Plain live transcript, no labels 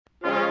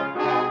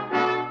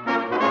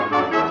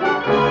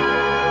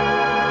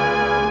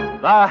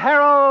The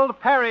Harold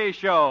Peary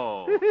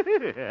Show.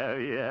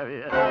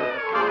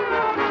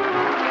 Yeah.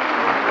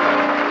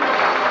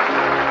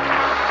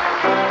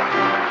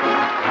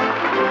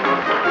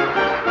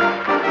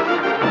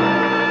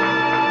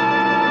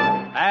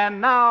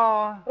 And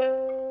now,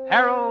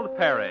 Harold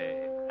Peary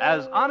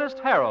as Honest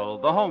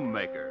Harold, the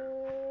homemaker.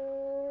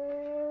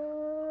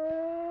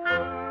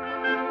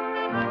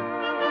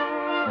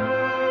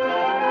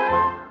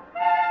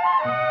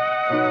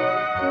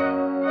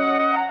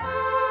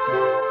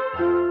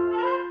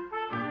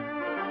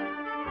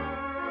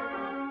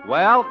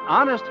 Well,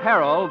 Honest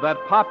Harold, that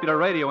popular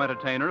radio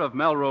entertainer of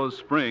Melrose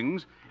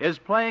Springs, is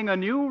playing a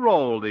new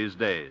role these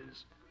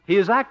days. He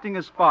is acting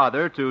as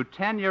father to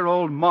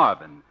 10-year-old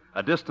Marvin,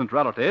 a distant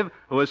relative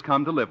who has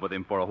come to live with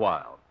him for a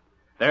while.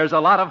 There's a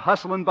lot of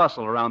hustle and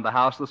bustle around the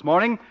house this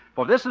morning,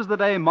 for this is the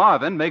day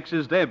Marvin makes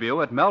his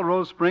debut at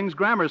Melrose Springs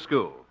Grammar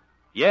School.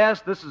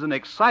 Yes, this is an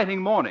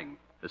exciting morning,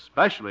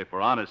 especially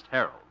for Honest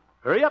Harold.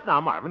 Hurry up now,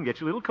 Marvin.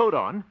 Get your little coat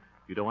on.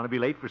 You don't want to be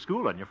late for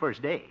school on your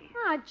first day.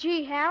 Oh,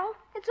 gee, Harold.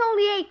 It's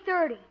only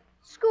 8:30.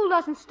 School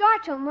doesn't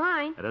start till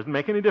 9. That doesn't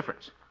make any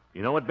difference.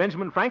 You know what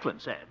Benjamin Franklin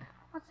said?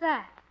 What's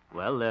that?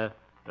 Well,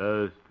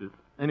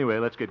 anyway,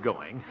 let's get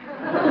going.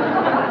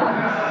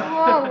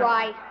 All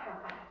right.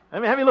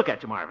 Let me have you look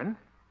at you, Marvin.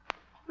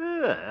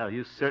 Well,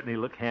 you certainly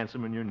look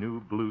handsome in your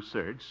new blue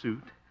serge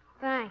suit.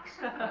 Thanks.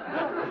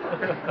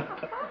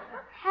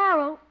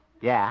 Harold,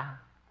 Yeah?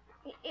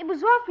 it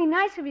was awfully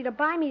nice of you to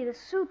buy me the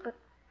suit, but...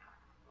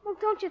 Well,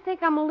 don't you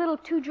think I'm a little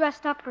too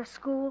dressed up for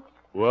school?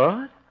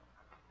 What?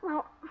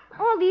 Well,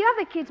 all the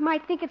other kids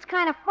might think it's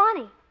kind of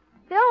funny.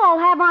 They'll all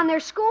have on their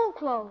school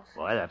clothes.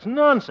 Why, that's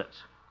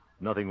nonsense.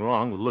 Nothing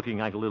wrong with looking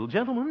like a little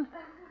gentleman.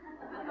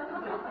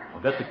 I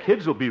bet the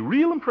kids will be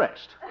real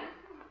impressed.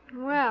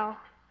 Well,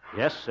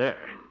 Yes, sir.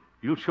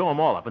 You'll show them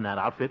all up in that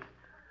outfit.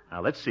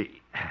 Now, let's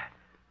see.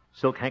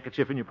 Silk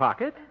handkerchief in your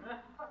pocket.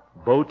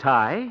 Bow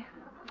tie.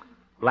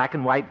 Black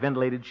and white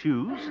ventilated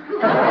shoes.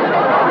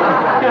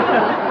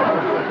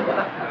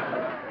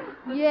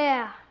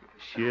 yeah.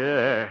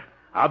 Sure.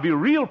 I'll be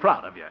real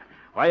proud of you.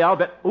 Why, I'll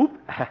bet... Oop.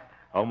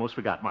 Almost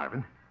forgot,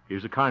 Marvin.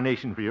 Here's a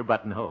carnation for your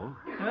buttonhole.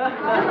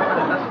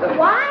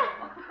 What?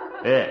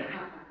 There.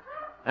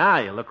 Now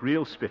you look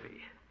real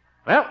spiffy.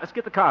 Well, let's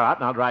get the car out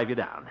and I'll drive you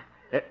down.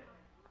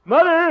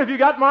 Mother, have you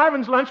got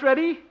Marvin's lunch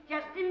ready?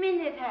 Just a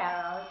minute,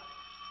 Harold.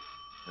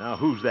 Now,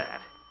 who's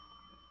that?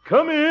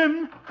 Come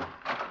in.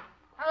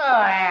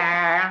 Hello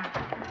there.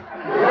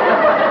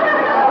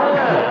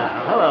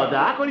 Hello,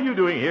 Doc. What are you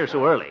doing here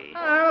so early?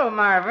 Hello,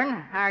 Marvin.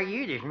 How are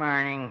you this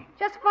morning?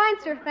 Just fine,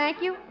 sir,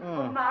 thank you.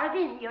 Oh,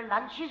 Marvin, your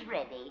lunch is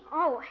ready.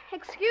 Oh,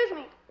 excuse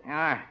me.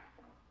 The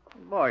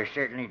boy's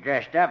certainly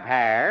dressed up,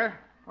 Harold.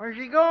 Where's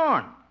he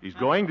going? He's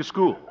going to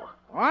school.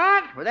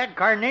 What? With that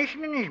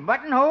carnation in his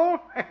buttonhole?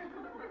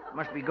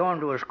 Must be going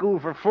to a school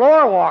for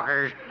floor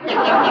walkers.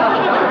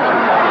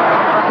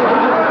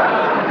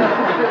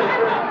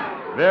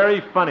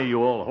 Very funny,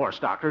 you old horse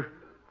doctor.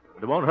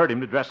 But it won't hurt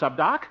him to dress up,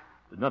 Doc.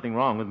 There's nothing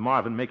wrong with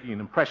Marvin making an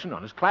impression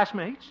on his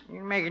classmates.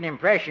 You make an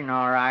impression,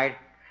 all right.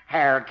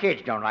 Harold,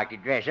 kids don't like to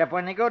dress up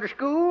when they go to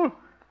school.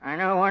 I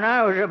know when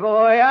I was a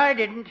boy, I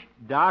didn't.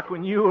 Doc,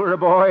 when you were a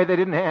boy, they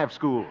didn't have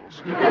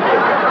schools.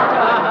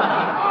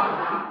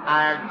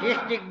 I'll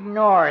just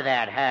ignore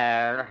that,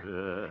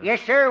 Harold.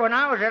 Yes, sir, when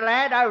I was a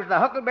lad, I was the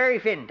Huckleberry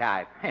Finn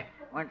type.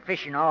 Went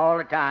fishing all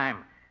the time.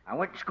 I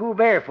went to school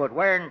barefoot,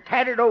 wearing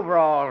tattered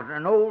overalls and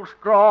an old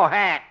straw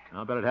hat.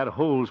 I'll bet it had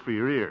holes for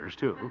your ears,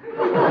 too.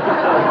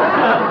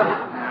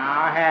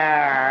 Now,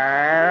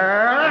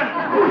 Harold.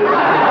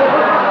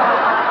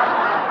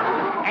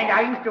 And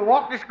I used to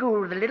walk to school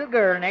with the little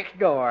girl next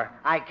door.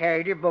 I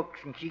carried her books,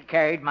 and she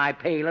carried my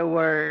pail of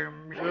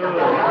worms. Oh,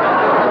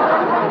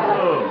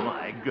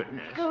 my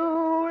goodness.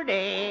 School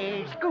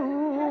days,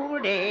 school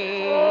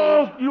days.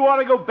 Oh, you ought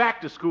to go back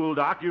to school,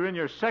 Doc. You're in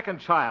your second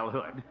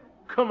childhood.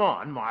 Come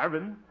on,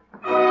 Marvin.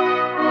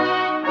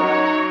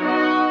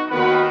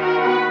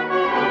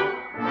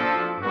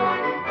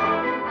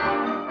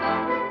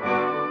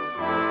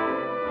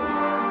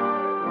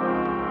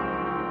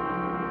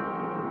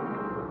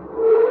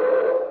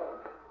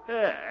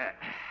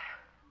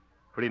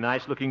 Pretty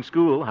nice-looking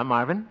school, huh,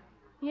 Marvin?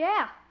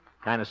 Yeah.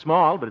 Kind of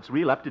small, but it's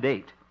real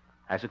up-to-date.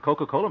 Has a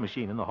Coca-Cola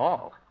machine in the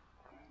hall.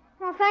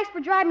 Well, thanks for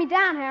driving me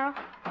down, Harold.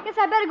 Guess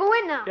I better go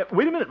in now. Yeah,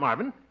 wait a minute,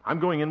 Marvin. I'm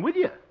going in with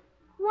you.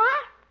 What?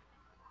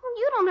 Well,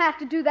 you don't have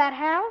to do that,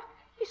 Harold.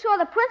 You saw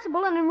the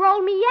principal and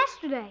enrolled me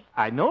yesterday.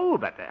 I know,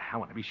 but I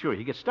want to be sure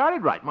you get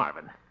started right,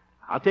 Marvin.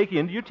 I'll take you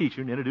into your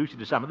teacher and introduce you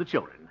to some of the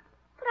children.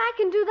 But I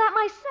can do that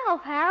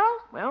myself, Harold.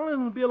 Well,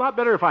 it'll be a lot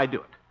better if I do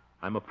it.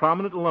 I'm a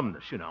prominent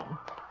alumnus, you know.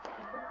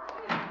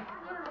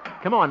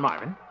 Come on,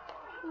 Marvin.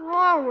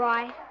 All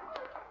right.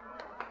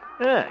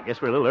 I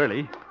guess we're a little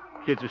early.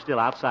 Kids are still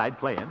outside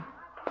playing.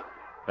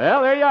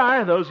 Well, there you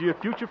are. Those are your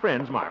future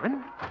friends,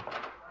 Marvin.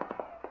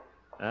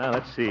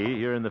 Let's see.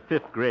 You're in the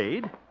 5th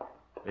grade.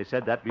 They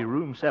said that'd be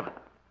room 7.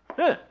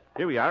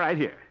 Here we are, right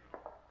here.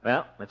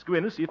 Well, let's go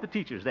in and see if the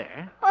teacher's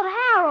there. But,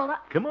 Harold,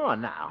 Come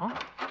on now.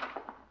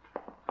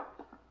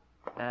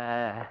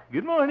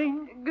 Good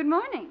morning. Good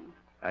morning.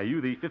 Are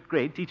you the 5th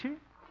grade teacher?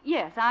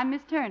 Yes, I'm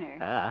Miss Turner.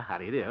 How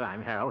do you do?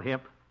 I'm Harold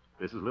Hemp.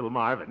 This is little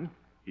Marvin.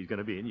 He's going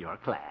to be in your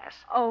class.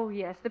 Oh,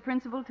 yes, the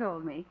principal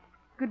told me.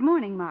 Good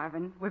morning,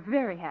 Marvin. We're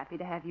very happy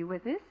to have you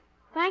with us.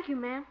 Thank you,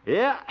 ma'am.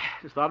 Yeah,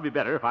 just thought it'd be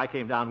better if I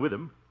came down with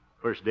him.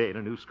 First day in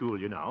a new school,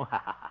 you know.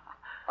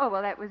 Oh,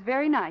 well, that was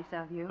very nice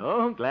of you.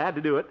 Oh, I'm glad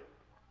to do it.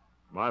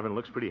 Marvin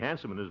looks pretty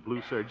handsome in his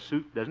blue serge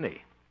suit, doesn't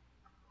he?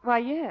 Why,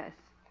 yes.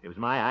 It was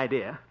my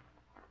idea.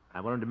 I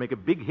wanted to make a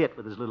big hit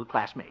with his little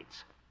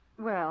classmates.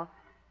 Well,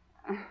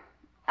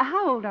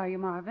 how old are you,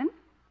 Marvin?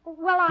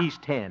 Well, He's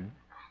 10.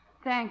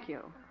 Thank you.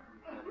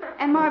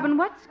 And, Marvin,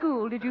 what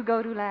school did you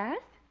go to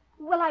last?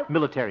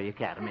 Military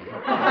Academy.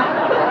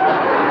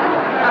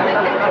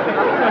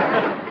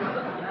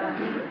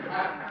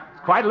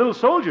 Quite a little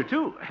soldier,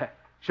 too.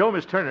 Show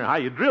Miss Turner how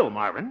you drill,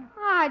 Marvin.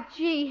 Ah,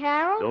 gee,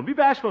 Harold. Don't be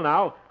bashful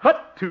now.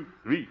 Hut, 2,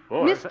 3,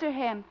 4. Mr.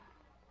 Hemp,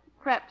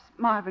 perhaps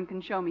Marvin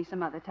can show me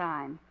some other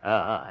time.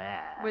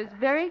 Yeah. It was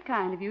very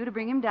kind of you to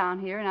bring him down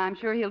here, and I'm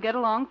sure he'll get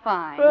along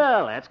fine.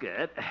 Well, that's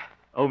good.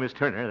 Oh, Miss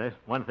Turner, there's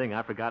one thing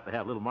I forgot to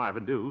have little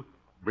Marvin do.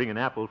 Bring an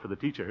apple for the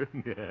teacher.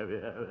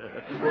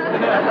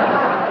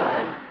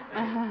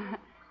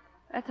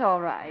 That's all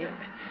right.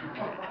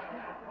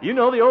 You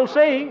know the old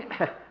saying,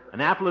 an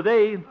apple a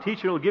day,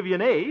 teacher will give you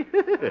an A.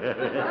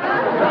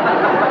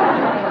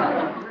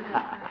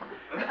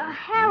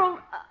 Harold,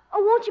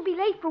 won't you be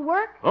late for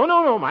work? Oh,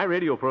 no, my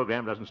radio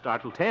program doesn't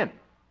start till 10.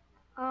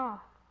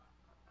 Oh.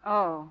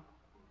 Oh.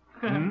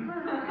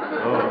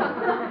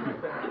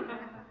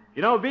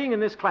 You know, being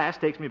in this class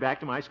takes me back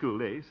to my school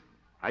days.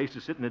 I used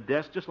to sit in a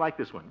desk just like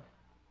this one.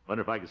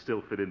 Wonder if I could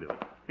still fit into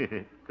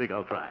it. Think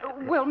I'll try.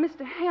 Well,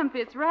 Mr. Hemp,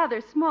 it's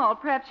rather small.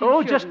 Perhaps you Oh,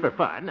 shouldn't. just for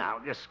fun.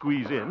 Now, just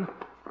squeeze in.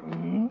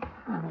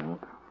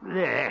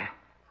 There.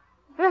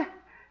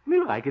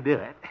 Knew I could do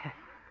it.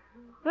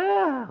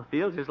 Oh,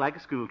 feels just like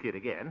a school kid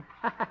again.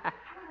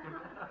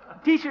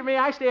 Teacher, may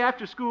I stay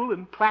after school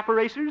and clap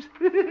erasers?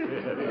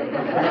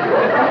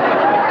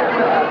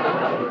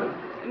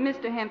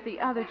 Mr. Hemp, the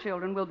other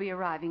children will be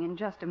arriving in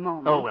just a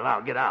moment. Oh, well,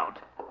 I'll get out.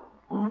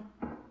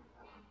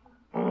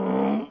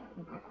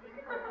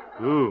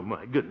 Oh,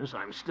 my goodness,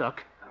 I'm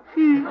stuck.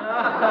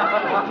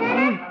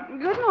 Turner?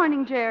 Good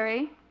morning,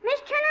 Jerry. Miss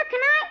Turner,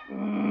 can I?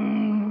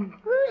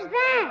 Who's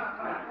that?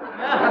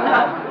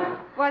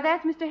 Why,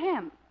 that's Mr.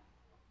 Hemp.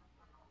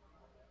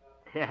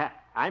 Yeah,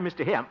 I'm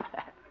Mr. Hemp.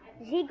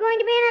 Is he going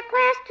to be in our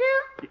class,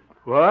 too?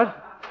 What?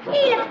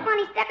 He looks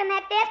funny stuck in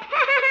that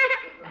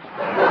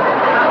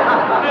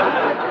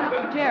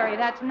desk. Jerry,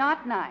 that's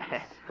not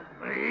nice.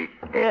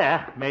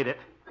 Yeah, made it.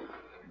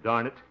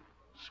 Darn it.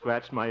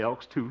 Scratched my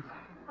elk's tooth.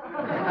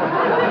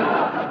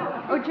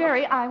 Oh,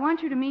 Jerry, I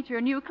want you to meet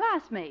your new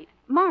classmate,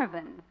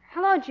 Marvin.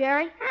 Hello,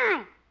 Jerry.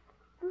 Hi.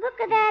 Look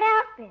at that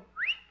outfit.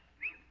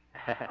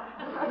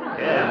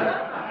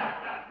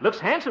 Yeah. Looks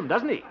handsome,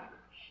 doesn't he?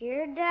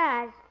 Sure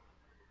does.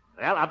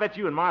 Well, I bet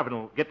you and Marvin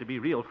will get to be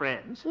real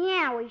friends.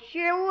 Yeah, we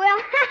sure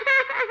will.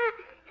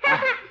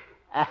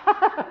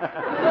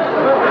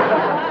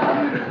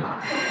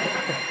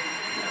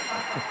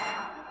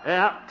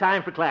 Well,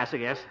 time for class, I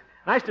guess.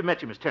 Nice to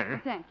meet you, Miss Turner.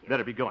 Thank you.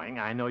 Better be going.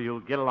 I know you'll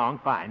get along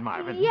fine,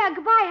 Marvin. Yeah,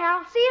 goodbye,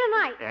 Harold. See you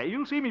tonight. Yeah,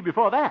 you'll see me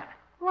before that.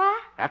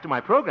 What? After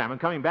my program, I'm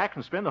coming back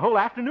and spend the whole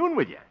afternoon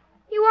with you.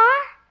 You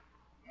are?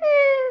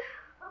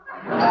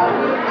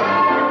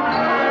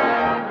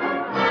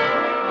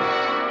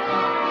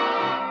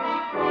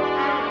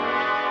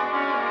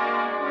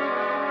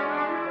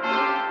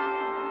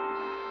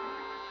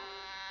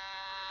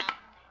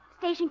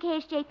 Station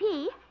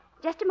KHJP.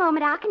 Just a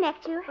moment, I'll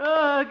connect you.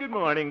 Good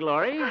morning,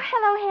 Glory.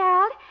 Hello,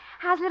 Harold.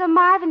 How's little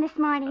Marvin this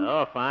morning?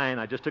 Oh, fine.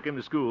 I just took him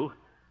to school.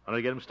 Want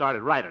to get him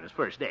started right on his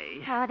first day.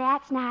 Oh,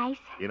 that's nice.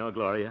 You know,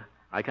 Gloria,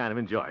 I kind of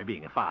enjoy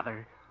being a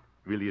father.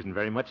 Really isn't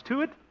very much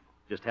to it.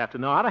 Just have to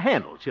know how to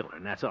handle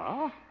children, that's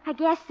all. I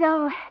guess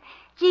so.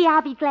 Gee,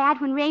 I'll be glad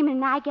when Raymond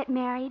and I get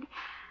married.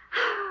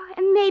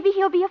 And maybe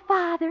he'll be a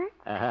father.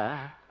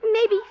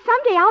 Maybe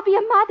someday I'll be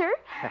a mother.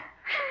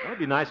 It'd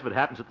be nice if it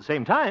happens at the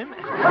same time.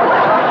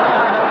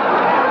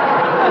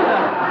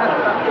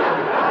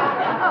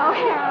 Oh,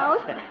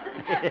 Harold.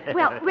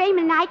 Well,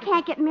 Raymond and I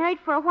can't get married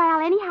for a while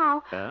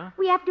anyhow.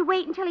 We have to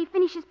wait until he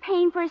finishes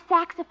paying for his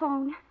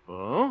saxophone.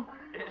 Oh?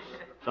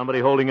 Somebody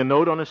holding a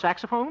note on a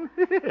saxophone?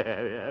 What?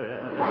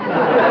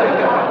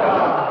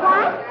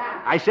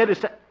 I said,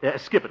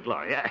 skip it,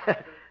 Gloria.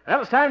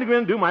 Well, it's time to go in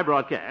and do my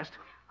broadcast.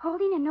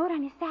 Holding a note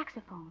on his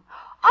saxophone.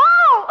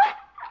 Oh!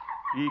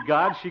 Ye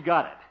gods, she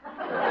got it.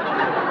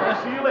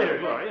 I'll see you later,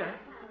 Gloria.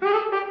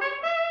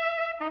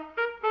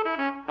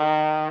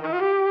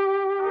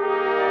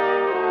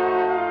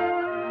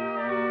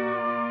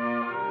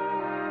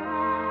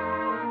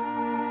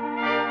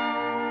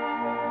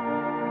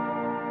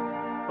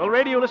 Well,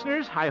 radio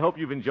listeners, I hope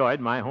you've enjoyed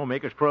my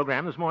Homemakers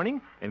program this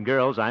morning. And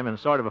girls, I'm in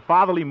sort of a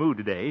fatherly mood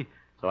today,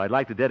 so I'd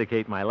like to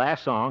dedicate my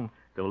last song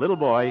to a little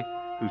boy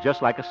who's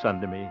just like a son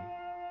to me.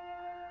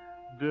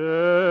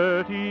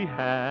 Dirty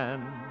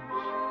hands,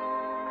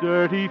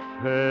 dirty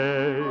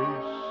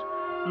face,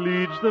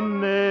 leads the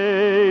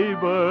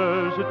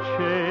neighbors a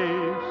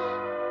chase,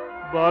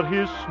 but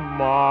his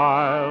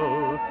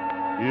smile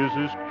is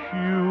as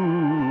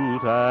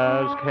cute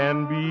as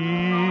can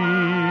be,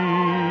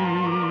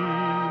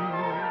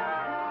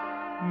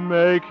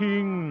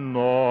 making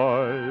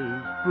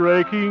noise,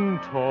 breaking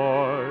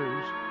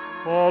toys,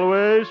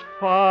 always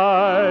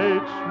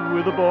fights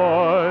with the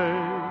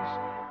boys,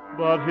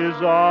 but his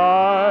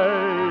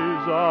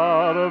eyes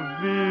are a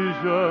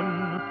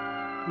vision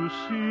to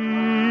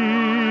see.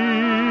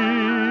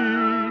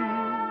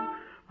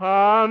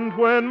 And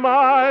when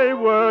my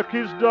work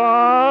is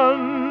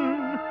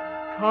done,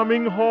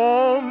 coming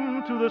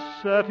home to the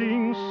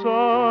setting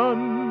sun,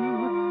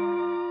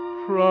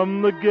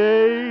 from the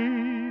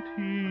gate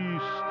he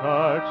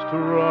starts to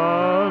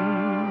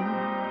run.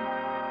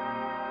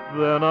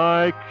 Then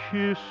I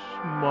kiss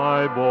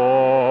my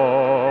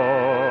boy.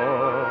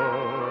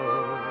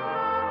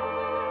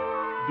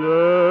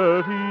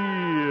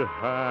 Dirty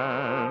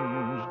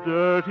hands,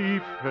 dirty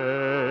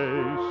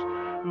face,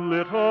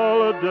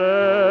 little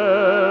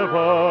devil,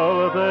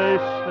 they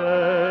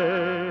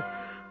say,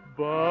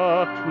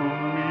 but to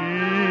me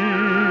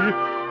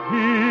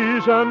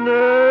he's an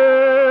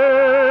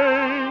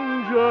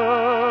angel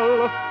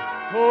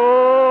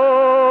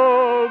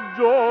of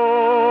joy.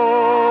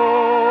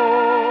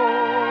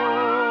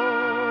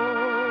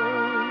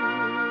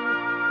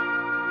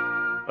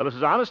 Well, this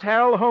is Honest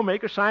Harold, the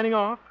homemaker, signing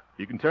off.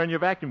 You can turn your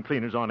vacuum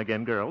cleaners on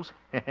again, girls.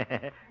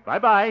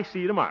 Bye-bye. See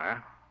you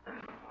tomorrow.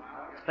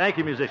 Thank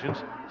you, musicians.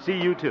 See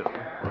you, too.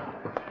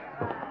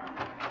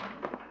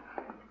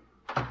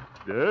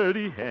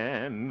 Dirty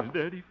hands,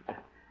 dirty...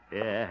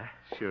 Yeah,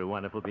 sure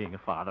wonderful being a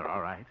father,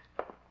 all right.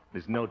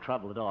 There's no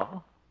trouble at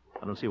all.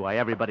 I don't see why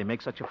everybody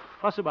makes such a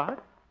fuss about it.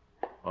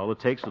 All it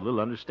takes is a little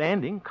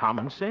understanding,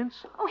 common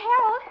sense. Oh,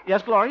 Harold.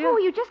 Yes, Gloria? Oh,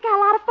 you just got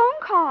a lot of phone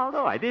calls.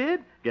 Oh, I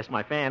did? Guess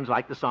my fans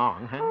like the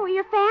song, huh? Oh,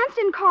 your fans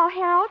didn't call,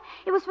 Harold.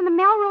 It was from the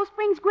Melrose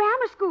Springs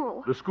Grammar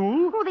School. The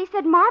school? Oh, they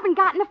said Marvin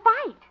got in a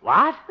fight.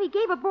 What? He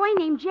gave a boy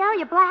named Jerry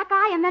a black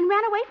eye and then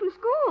ran away from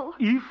school.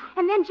 Eve?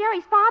 And then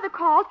Jerry's father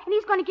called, and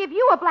he's going to give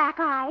you a black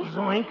eye.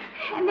 Zoink.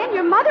 And then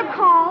your mother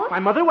called. My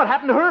mother? What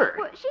happened to her?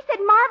 Well, she said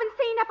Marvin's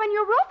sitting up on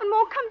your roof and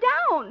won't come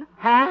down.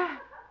 Huh?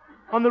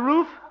 On the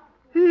roof?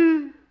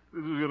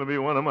 This is going to be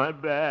one of my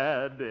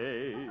bad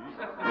days.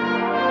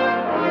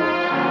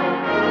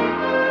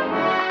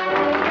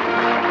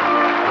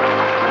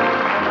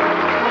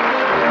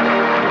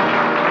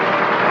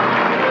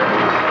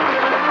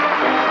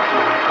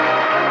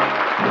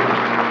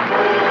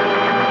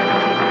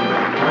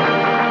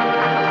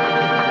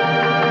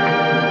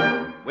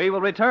 We will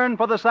return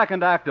for the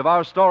second act of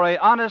our story,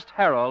 Honest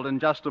Harold, in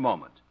just a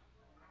moment.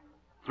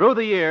 Through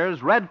the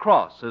years, Red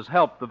Cross has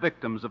helped the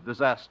victims of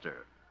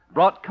disaster,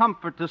 brought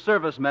comfort to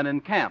servicemen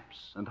in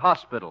camps and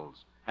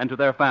hospitals and to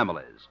their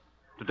families.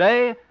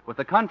 Today, with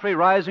the country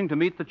rising to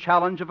meet the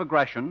challenge of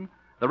aggression,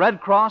 the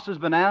Red Cross has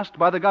been asked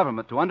by the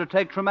government to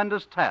undertake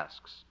tremendous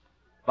tasks.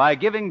 By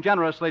giving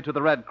generously to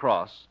the Red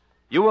Cross,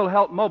 you will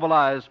help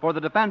mobilize for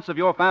the defense of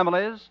your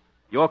families,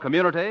 your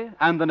community,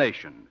 and the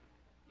nation.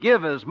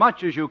 Give as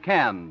much as you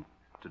can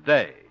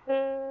today.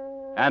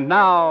 And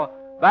now,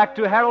 back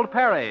to Harold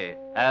Peary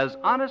as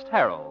Honest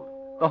Harold,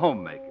 the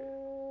homemaker.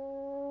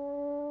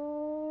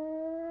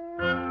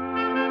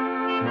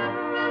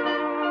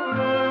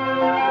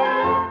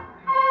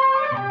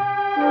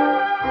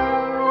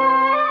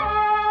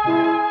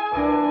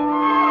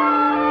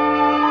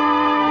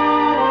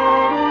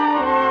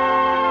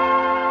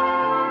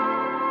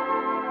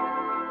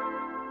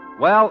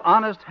 Well,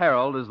 Honest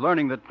Harold is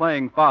learning that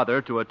playing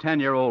father to a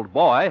 10-year-old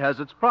boy has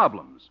its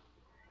problems.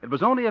 It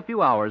was only a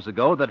few hours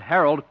ago that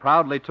Harold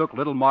proudly took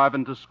little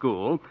Marvin to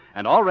school,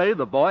 and already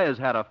the boy has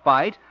had a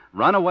fight,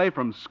 run away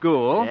from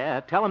school.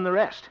 Yeah, tell him the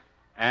rest.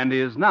 And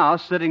is now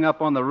sitting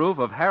up on the roof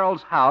of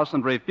Harold's house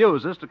and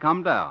refuses to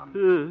come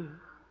down.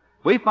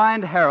 We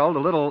find Harold a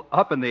little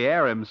up in the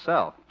air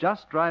himself,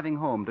 just driving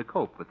home to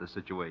cope with the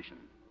situation.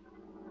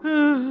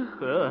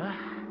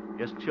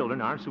 Guess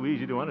children aren't so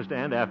easy to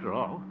understand after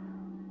all.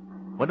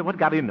 Wonder what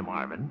got into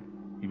Marvin.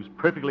 He was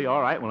perfectly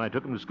all right when I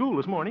took him to school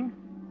this morning.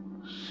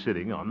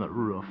 Sitting on the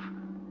roof.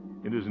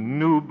 In his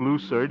new blue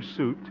serge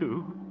suit,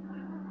 too.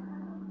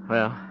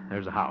 Well,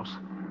 there's the house.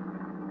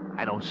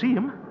 I don't see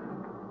him.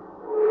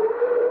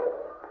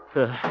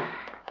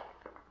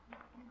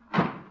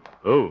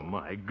 Oh,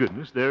 my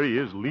goodness, there he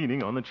is,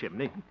 leaning on the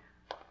chimney.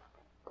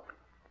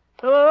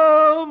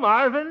 Hello,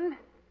 Marvin.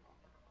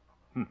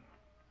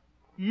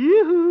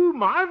 Yoo-hoo,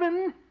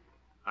 Marvin.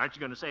 Aren't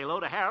you going to say hello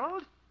to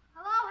Harold?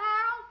 Hello,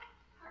 Harold.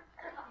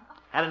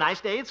 Had a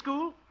nice day at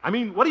school? I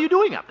mean, what are you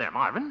doing up there,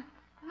 Marvin?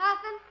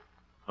 Nothing.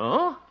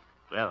 Oh?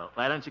 Well,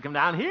 why don't you come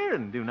down here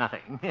and do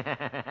nothing?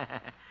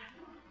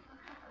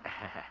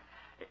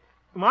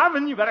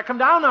 Marvin, you better come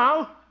down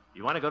now.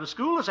 You want to go to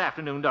school this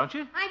afternoon, don't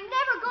you? I'm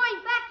never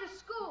going back to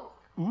school.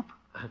 Oop.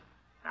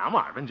 Now,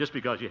 Marvin, just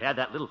because you had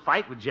that little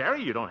fight with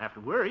Jerry, you don't have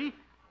to worry.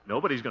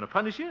 Nobody's going to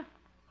punish you.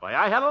 Why,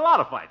 I had a lot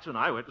of fights when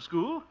I went to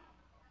school.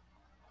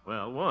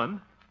 Well,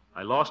 one,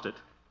 I lost it.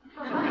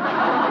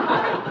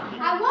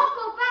 I won't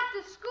go back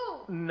to school.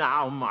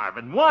 now,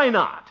 Marvin? Why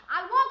not?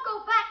 I won't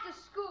go back to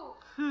school.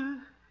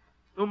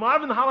 Well,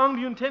 Marvin, how long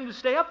do you intend to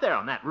stay up there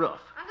on that roof?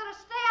 I'm going to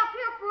stay up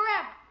here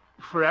forever.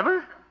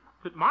 Forever?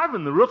 But,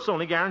 Marvin, the roof's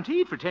only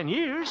guaranteed for 10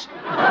 years.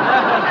 I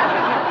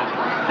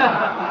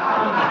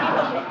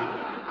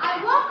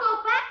won't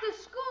go back to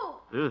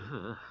school.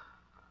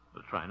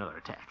 We'll try another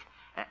attack.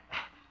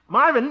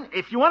 Marvin,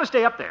 if you want to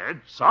stay up there,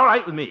 it's all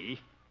right with me.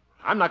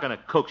 I'm not going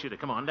to coax you to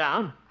come on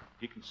down.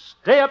 You can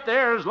stay up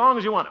there as long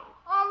as you want to.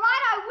 All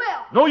right, I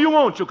will. No, you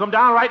won't. You'll come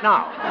down right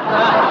now.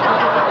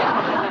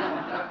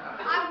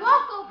 I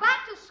won't go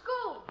back to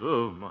school.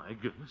 Oh, my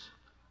goodness.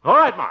 All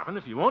right, Marvin,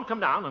 if you won't come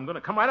down, I'm going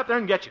to come right up there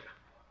and get you.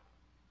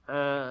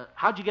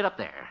 How'd you get up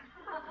there?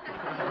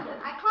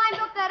 I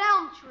climbed up that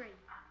elm tree.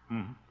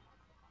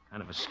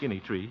 Kind of a skinny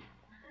tree.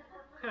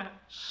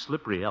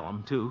 Slippery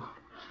elm, too.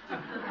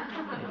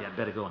 Maybe I'd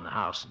better go in the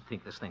house and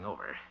think this thing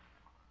over.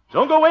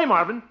 Don't go away,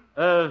 Marvin.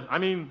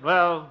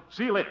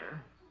 See you later.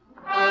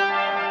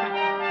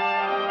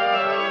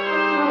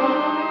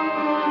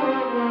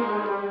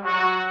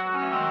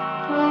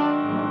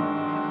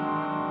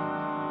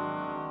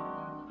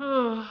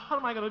 What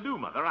am I going to do,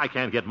 Mother? I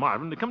can't get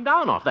Marvin to come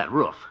down off that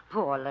roof.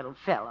 Poor little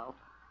fellow.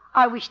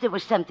 I wish there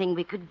was something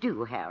we could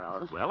do,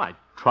 Harold. Well, I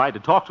tried to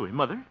talk to him,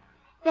 Mother.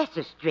 That's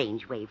a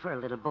strange way for a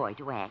little boy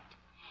to act.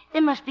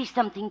 There must be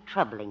something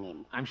troubling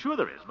him. I'm sure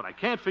there is, but I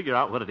can't figure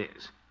out what it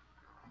is.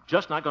 I'm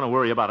just not going to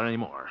worry about it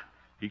anymore.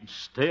 He can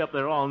stay up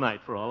there all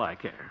night for all I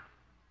care.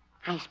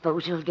 I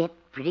suppose he'll get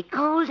pretty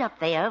cold up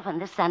there when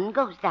the sun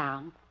goes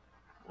down.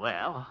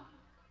 Well,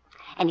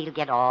 And he'll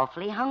get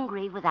awfully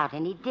hungry without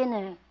any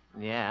dinner.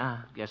 yeah,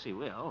 guess he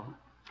will.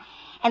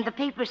 And the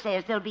paper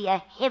says there'll be a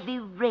heavy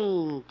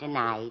rain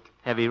tonight.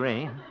 Heavy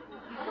rain?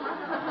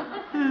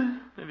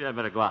 Maybe I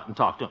better go out and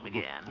talk to him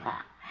again.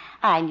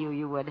 I knew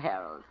you would,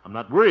 Harold. I'm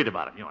not worried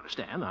about him, you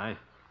understand. I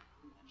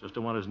just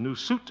don't want his new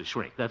suit to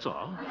shrink, that's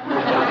all.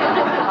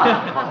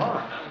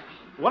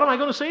 What am I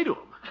going to say to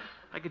him?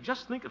 I could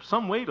just think of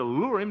some way to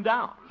lure him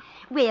down.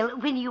 Well,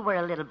 when you were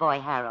a little boy,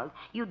 Harold,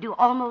 you'd do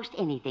almost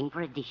anything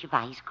for a dish of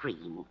ice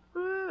cream.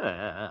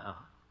 Well,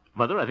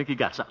 Mother, I think you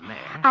got something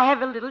there. I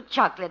have a little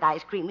chocolate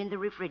ice cream in the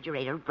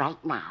refrigerator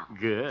right now.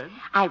 Good.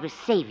 I was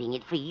saving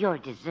it for your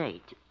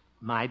dessert.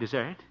 My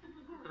dessert?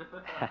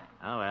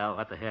 Oh, well,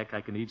 what the heck?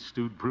 I can eat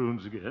stewed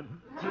prunes again.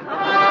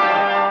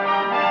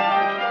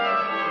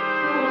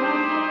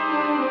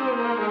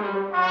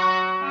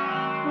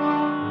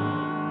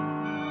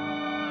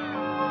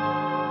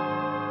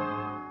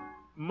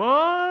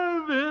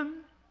 Marvin!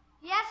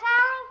 Yes,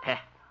 Harold?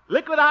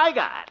 Look what I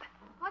got.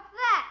 What's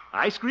that?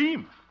 Ice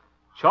cream.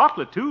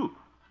 Chocolate, too.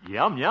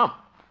 Yum, yum.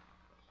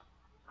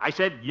 I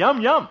said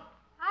yum, yum.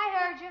 I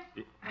heard you.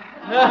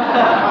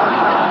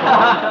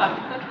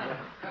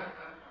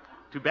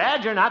 Too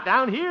bad you're not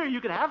down here. You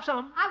could have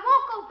some. I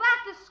won't go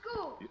back to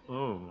school.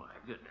 Oh, my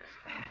goodness.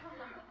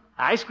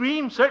 Ice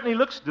cream certainly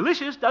looks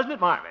delicious, doesn't it,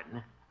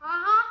 Marvin?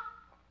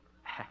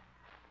 Uh-huh.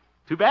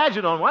 Too bad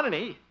you don't want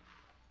any.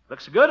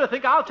 Looks good, I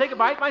think I'll take a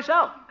bite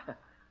myself.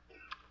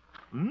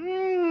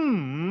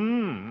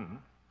 Mmm.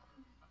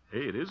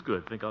 Hey, it is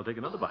good. Think I'll take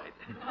another bite.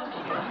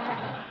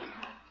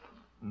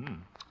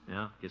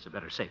 Yeah, guess I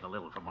better save a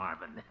little for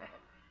Marvin.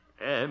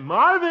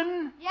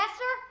 Marvin! Yes,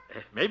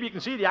 sir? Maybe you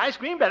can see the ice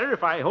cream better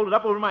if I hold it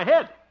up over my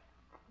head.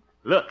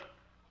 Look.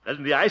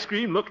 Doesn't the ice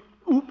cream look...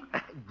 Oop!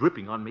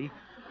 Dripping on me.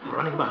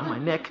 Running down my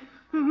neck.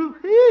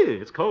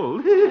 It's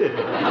cold. Well,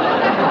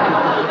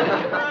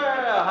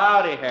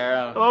 howdy,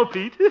 Harold. Oh,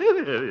 Pete.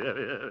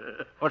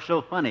 What's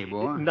so funny,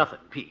 boy? Nothing,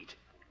 Pete.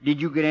 Did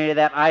you get any of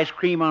that ice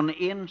cream on the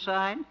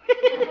inside?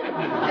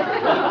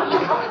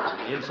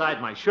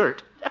 Inside my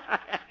shirt.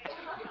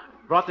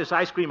 Brought this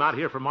ice cream out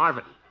here for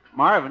Marvin.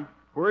 Marvin,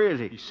 where is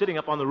he? He's sitting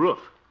up on the roof.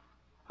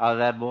 How's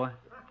that, boy?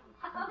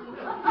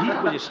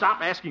 Pete, will you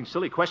stop asking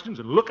silly questions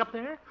and look up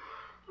there?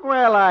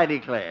 Well, I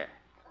declare.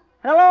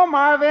 Hello,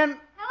 Marvin.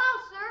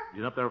 Hello, sir.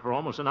 Been up there for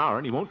almost an hour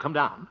and he won't come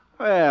down.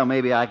 Well,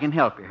 maybe I can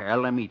help you,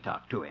 Harold. Let me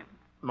talk to him.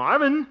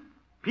 Marvin,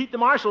 Pete the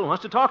marshal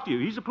wants to talk to you.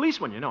 He's a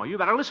policeman, you know. You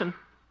better listen.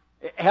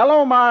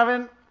 Hello,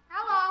 Marvin.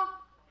 Hello.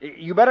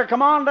 You better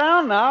come on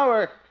down now,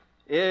 or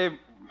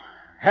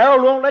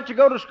Harold won't let you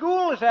go to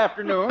school this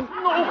afternoon.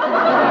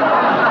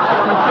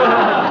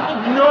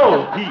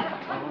 No, Pete.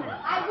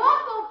 I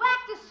won't go back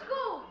to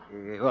school.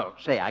 Well,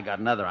 say, I got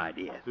another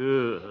idea.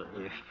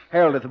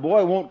 Harold, if the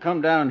boy won't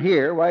come down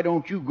here, why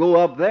don't you go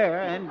up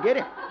there and get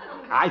him?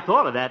 I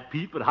thought of that,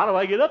 Pete, but how do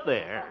I get up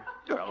there?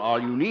 Well, all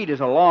you need is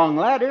a long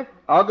ladder.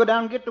 I'll go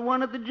down and get the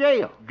one at the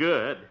jail.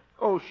 Good.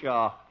 Oh,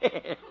 Shaw.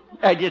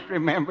 I just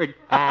remembered.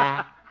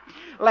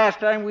 Last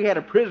time we had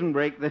a prison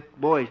break, the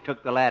boys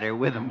took the ladder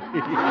with them. Too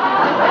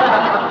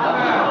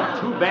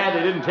bad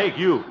they didn't take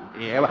you.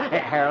 Yeah, well,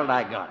 Harold,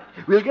 I got it.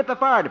 We'll get the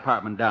fire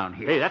department down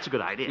here. Hey, that's a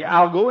good idea. Yeah,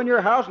 I'll go in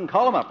your house and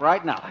call them up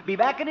right now. Be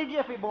back in a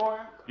jiffy, boy.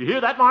 You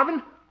hear that, Marvin?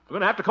 We're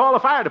going to have to call the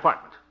fire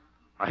department.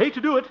 I hate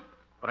to do it,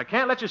 but I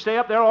can't let you stay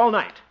up there all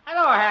night.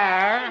 Hello,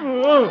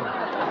 Harold. Oh.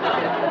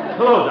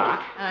 Hello,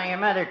 Doc. Your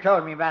mother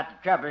told me about the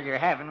trouble you're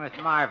having with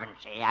Marvin.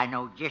 Say, I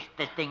know just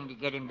the thing to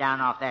get him down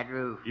off that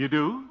roof. You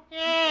do?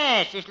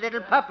 Yes, this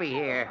little puppy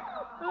here.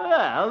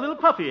 Well, a little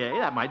puppy, eh?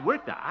 That might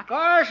work, Doc. Of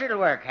course it'll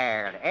work,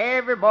 Harold.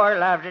 Every boy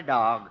loves a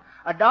dog.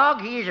 A dog,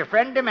 he is a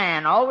friend of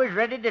man, always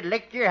ready to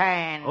lick your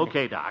hand.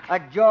 Okay, Doc. A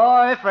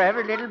joy for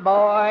every little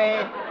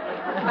boy.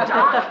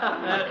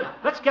 Doc,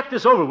 let's get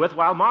this over with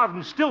while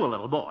Marvin's still a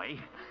little boy.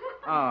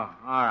 Oh,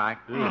 all right.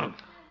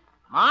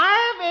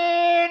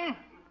 Marvin!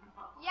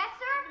 Yes,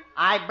 sir?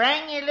 I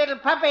bring you little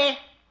puppy.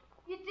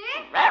 You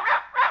did?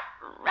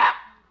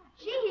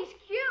 Gee, he's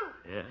cute.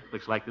 Yeah,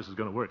 looks like this is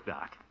going to work,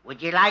 Doc.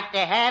 Would you like to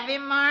have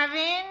him,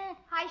 Marvin?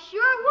 I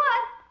sure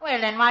would. Well,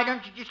 then why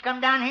don't you just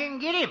come down here and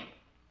get him?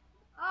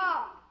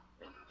 Oh.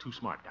 Too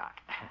smart, Doc.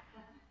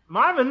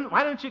 Marvin,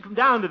 why don't you come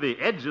down to the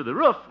edge of the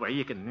roof where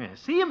you can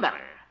see him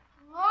better?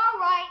 All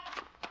right.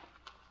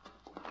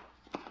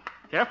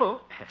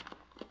 Careful.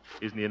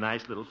 Isn't he a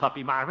nice little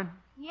puppy, Marvin?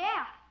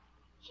 Yeah.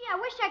 Gee, I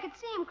wish I could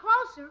see him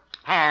closer.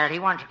 Harold, he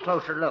wants a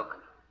closer look.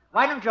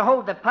 Why don't you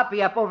hold the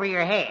puppy up over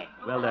your head?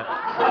 Well, Well,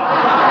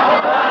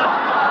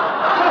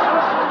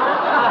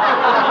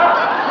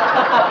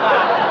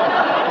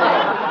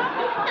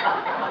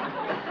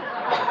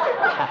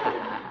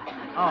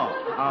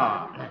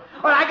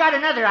 I got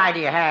another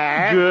idea,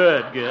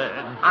 Harold. Good.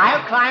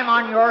 I'll climb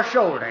on your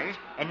shoulders,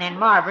 and then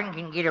Marvin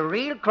can get a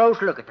real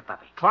close look at the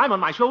puppy. Climb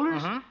on my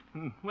shoulders?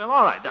 Mm-hmm. Well,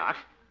 all right, Doc.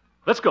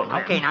 Let's go.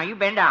 Okay, now you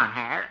bend down,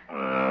 Harold.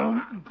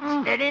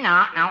 Steady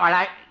now. Now while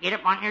I get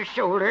up on your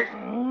shoulders.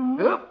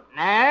 Oop,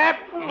 up.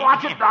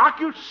 Watch it, Doc.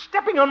 You're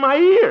stepping on my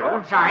ear.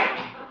 Oh, sorry.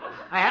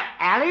 Well,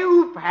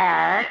 alley-oop,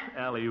 Harold.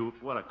 Alley-oop,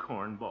 what a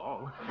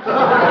cornball.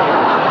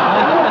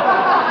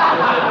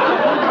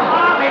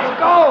 It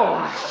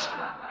goes.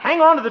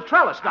 Hang on to the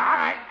trellis, Doc. All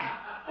right.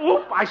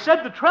 Oop, I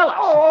said the trellis.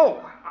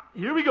 Oh.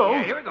 Here we go.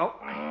 Yeah, here we go.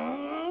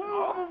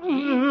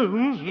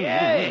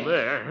 Yeah.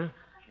 There.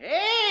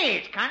 Hey,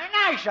 it's kind of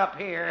nice up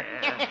here.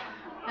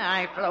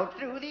 I float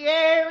through the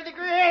air with a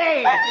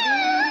grace.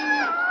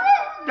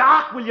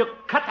 Doc, will you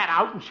cut that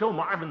out and show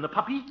Marvin the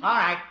puppy? All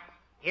right.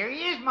 Here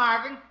he is,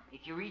 Marvin.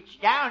 If you reach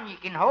down, you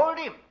can hold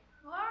him.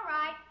 All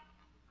right.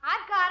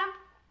 I've got him.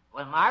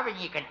 Well, Marvin,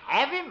 you can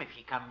have him if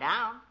you come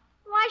down.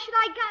 Why should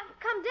I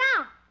come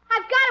down?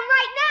 I've got him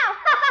right now.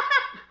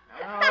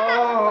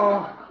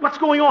 Oh. What's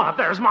going on up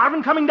there? Is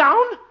Marvin coming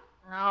down?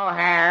 No,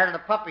 Harold, the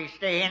puppy's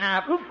staying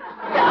up. Ye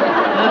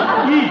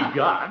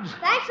gods.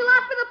 Thanks a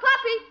lot for the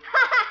puppy.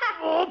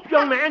 Oh,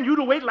 young man, you'd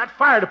wait till that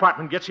fire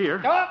department gets here.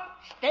 Stop.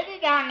 Steady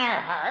down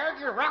there, Harold.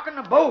 You're rocking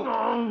the boat.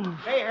 Oh.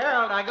 Hey,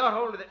 Harold, I got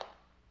hold of it.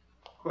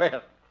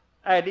 Well,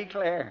 I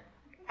declare.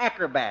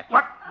 Acrobat.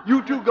 What?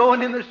 You two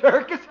going in the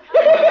circus?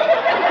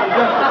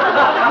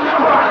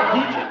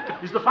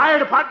 Is the fire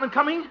department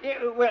coming?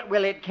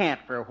 Well, it can't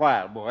for a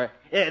while, boy.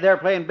 They're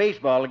playing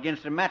baseball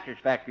against the mattress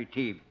factory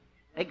team.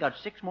 They got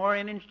 6 more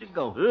innings to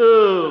go.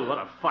 Oh, what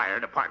a fire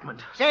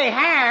department. Say,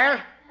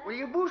 Harold, will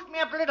you boost me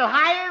up a little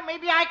higher?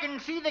 Maybe I can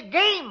see the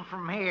game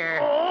from here.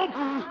 Oh,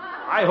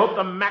 I hope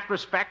the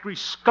mattress factory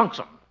skunks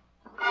them.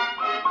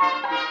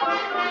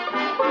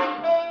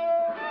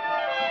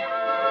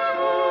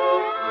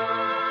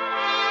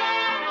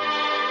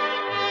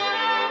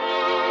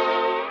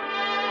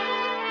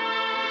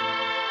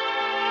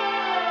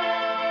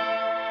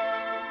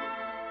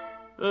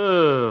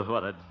 Oh,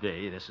 what a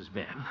day this has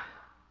been.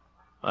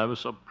 I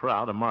was so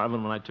proud of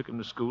Marvin when I took him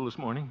to school this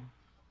morning.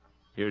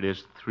 Here it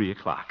is, 3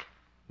 o'clock,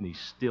 and he's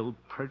still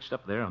perched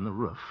up there on the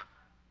roof.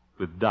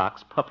 With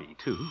Doc's puppy,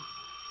 too.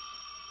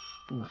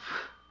 Oof.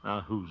 Now,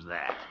 who's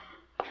that?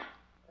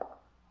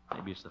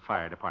 Maybe it's the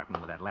fire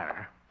department with that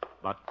ladder.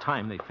 About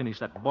time they finish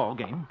that ball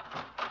game.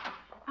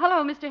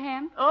 Hello, Mr.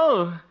 Ham.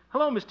 Oh,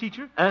 hello, Miss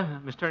Teacher.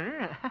 Miss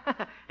Turner.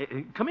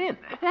 Come in.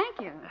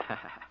 Thank you.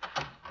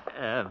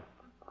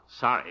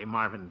 Sorry,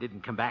 Marvin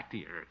didn't come back to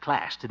your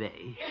class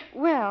today.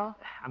 Well,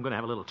 I'm going to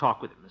have a little talk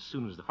with him as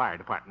soon as the fire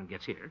department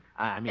gets here.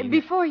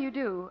 before you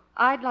do,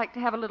 I'd like to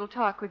have a little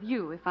talk with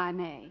you, if I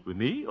may. With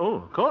me? Oh,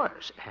 of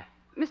course.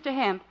 Mr.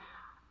 Hemp,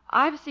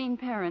 I've seen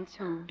parents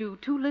who do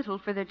too little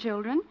for their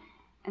children,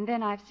 and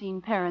then I've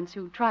seen parents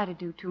who try to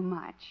do too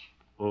much.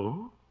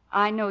 Oh?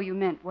 I know you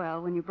meant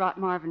well when you brought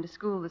Marvin to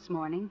school this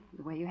morning,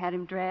 the way you had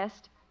him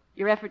dressed,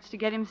 your efforts to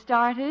get him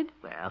started.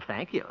 Well,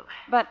 thank you.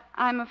 But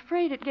I'm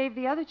afraid it gave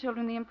the other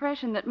children the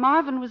impression that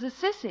Marvin was a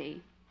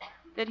sissy,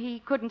 that he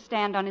couldn't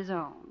stand on his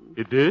own.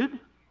 It did?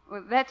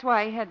 Well, that's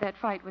why he had that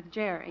fight with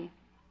Jerry.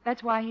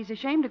 That's why he's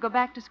ashamed to go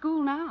back to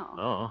school now.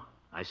 Oh,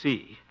 I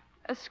see.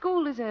 A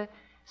school is a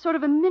sort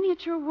of a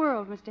miniature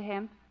world, Mr.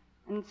 Hemp,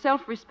 and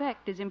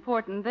self-respect is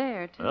important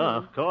there, too. Oh,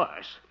 of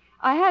course.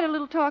 I had a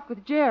little talk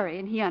with Jerry,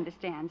 and he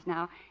understands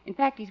now. In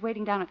fact, he's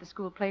waiting down at the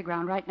school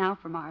playground right now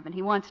for Marvin.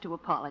 He wants to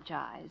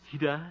apologize. He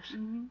does?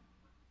 Mm-hmm.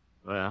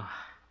 Well,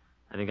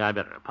 I think I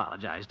better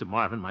apologize to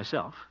Marvin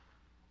myself.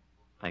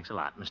 Thanks a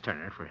lot, Miss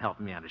Turner, for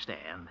helping me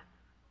understand.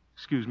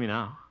 Excuse me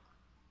now.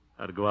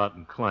 I had to go out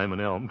and climb an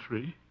elm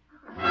tree.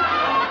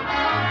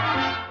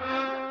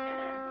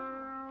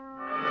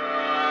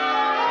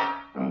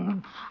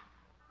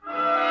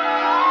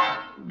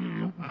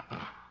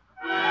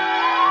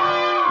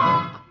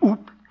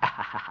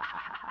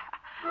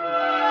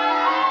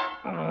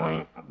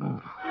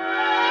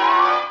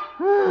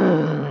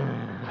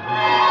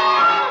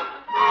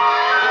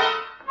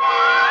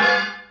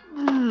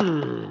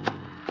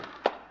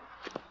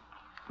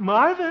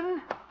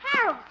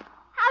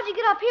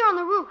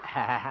 the roof.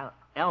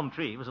 Elm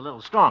tree was a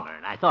little stronger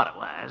than I thought it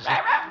was.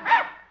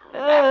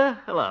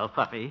 Hello,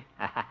 puppy.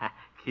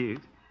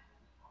 Cute.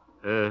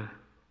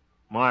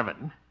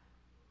 Marvin,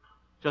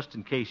 just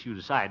in case you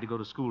decide to go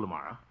to school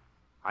tomorrow,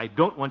 I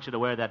don't want you to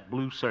wear that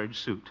blue serge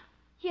suit.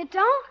 You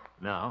don't?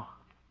 No.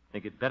 I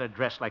think you'd better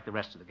dress like the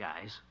rest of the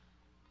guys.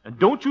 And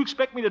don't you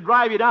expect me to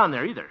drive you down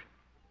there either.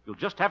 You'll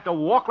just have to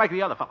walk like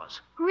the other fellas.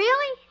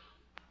 Really?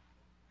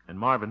 And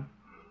Marvin,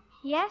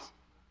 Yes?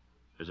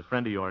 there's a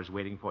friend of yours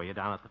waiting for you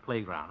down at the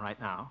playground right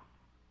now.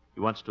 He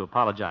wants to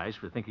apologize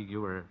for thinking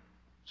you were a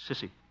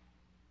sissy.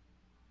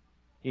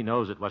 He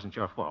knows it wasn't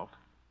your fault,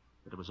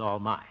 but it was all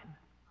mine.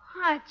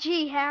 Oh,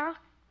 gee, Harold.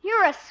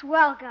 You're a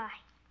swell guy.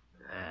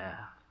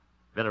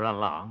 Better run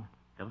along.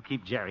 They'll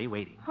keep Jerry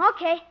waiting.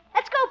 Okay,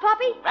 let's go,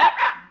 puppy.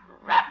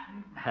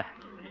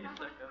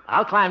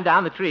 I'll climb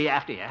down the tree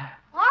after you.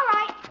 All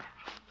right.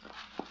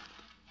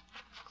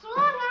 So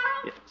long,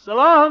 Harold. So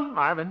long,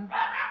 Marvin.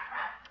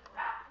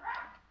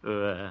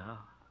 Well,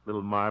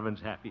 little Marvin's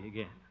happy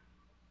again.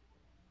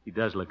 He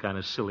does look kind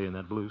of silly in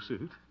that blue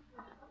suit.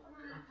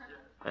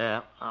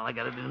 Well, all I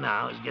got to do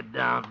now is get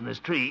down from this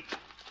tree.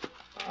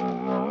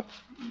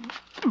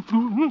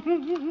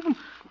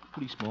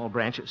 Pretty small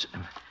branches.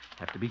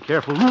 Have to be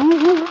careful.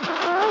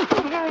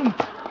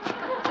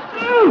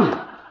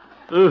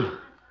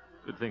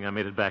 Good thing I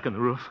made it back on the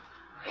roof.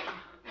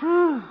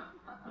 How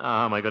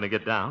am I going to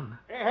get down?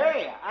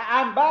 Hey,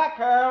 I'm back,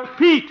 Harold.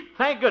 Pete,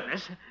 thank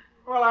goodness.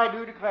 Well, I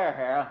do declare,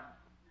 Harold.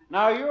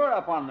 Now you're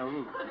up on the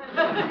roof.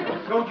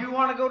 Don't you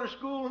want to go to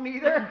school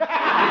neither?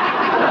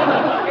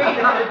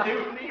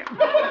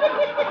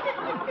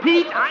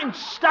 Pete, I'm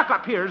stuck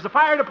up here. Is the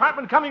fire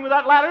department coming with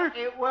that ladder?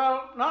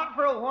 Well, not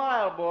for a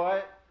while,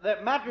 boy. The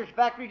mattress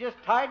factory just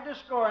tied the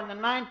score in the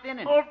 9th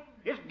inning. Oh.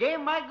 This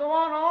game might go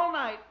on all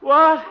night.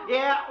 What?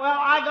 Yeah, well,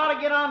 I got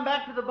to get on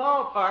back to the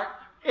ballpark.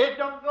 It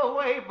don't go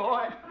away,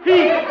 boy.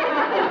 Pete!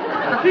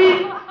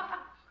 Pete!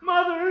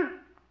 Mother!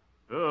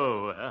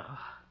 Oh, well.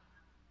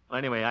 Well,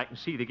 anyway, I can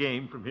see the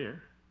game from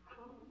here.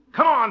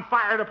 Come on,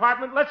 fire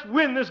department. Let's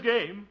win this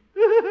game.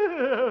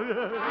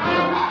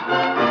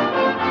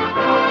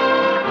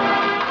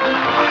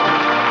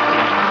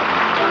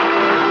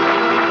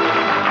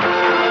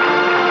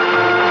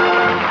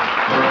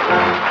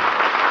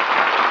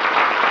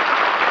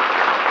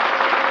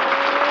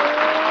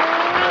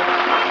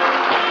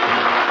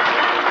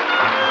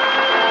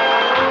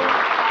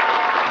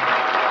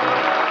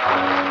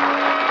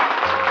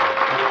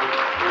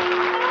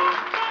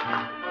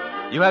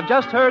 You have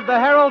just heard the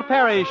Harold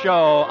Peary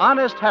Show,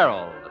 Honest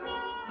Harold.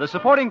 The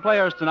supporting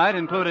players tonight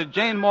included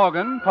Jane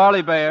Morgan,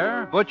 Parley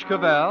Bear, Butch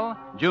Cavell,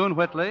 June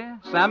Whitley,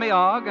 Sammy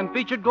Ogg, and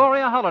featured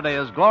Gloria Holliday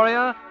as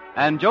Gloria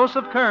and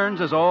Joseph Kearns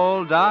as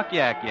Old Doc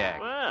Yak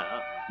Yak. Well,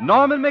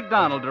 Norman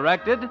McDonald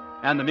directed,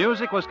 and the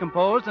music was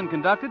composed and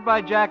conducted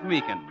by Jack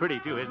Meakin.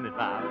 pretty too, isn't it,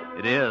 Bob?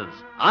 It is.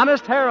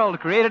 Honest Harold,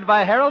 created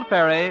by Harold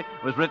Peary,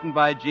 was written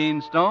by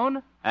Gene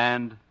Stone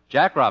and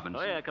Jack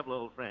Robinson. Oh, yeah, a couple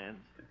of old friends.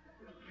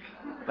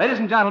 Ladies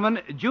and gentlemen,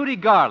 Judy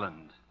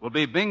Garland will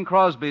be Bing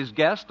Crosby's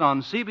guest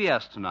on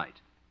CBS tonight.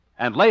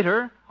 And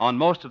later, on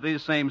most of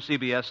these same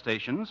CBS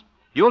stations,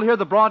 you'll hear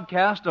the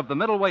broadcast of the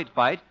middleweight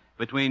fight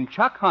between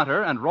Chuck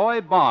Hunter and Roy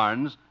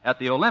Barnes at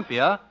the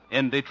Olympia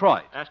in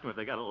Detroit. Ask them if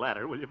they got a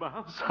ladder, will you,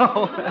 Bob?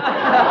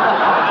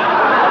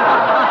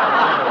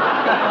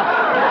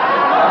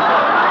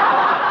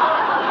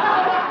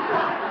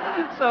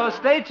 So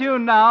stay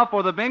tuned now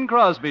for the Bing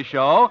Crosby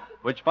Show,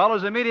 which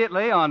follows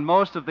immediately on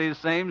most of these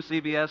same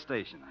CBS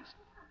stations.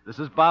 This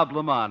is Bob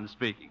Lamont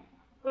speaking.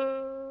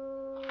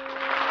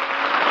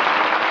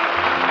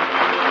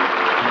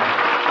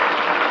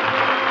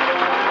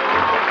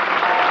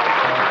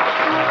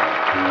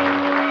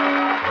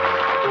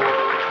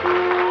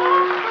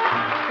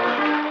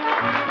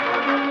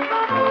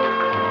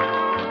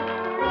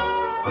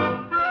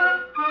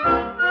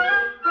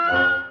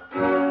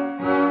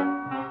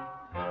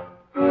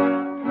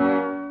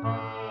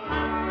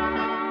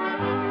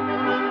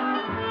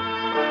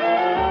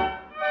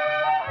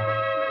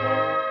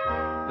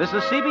 This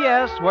is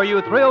CBS, where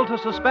you thrill to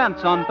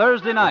suspense on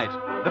Thursday night.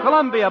 The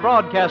Columbia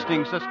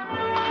Broadcasting System.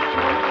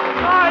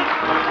 Bye.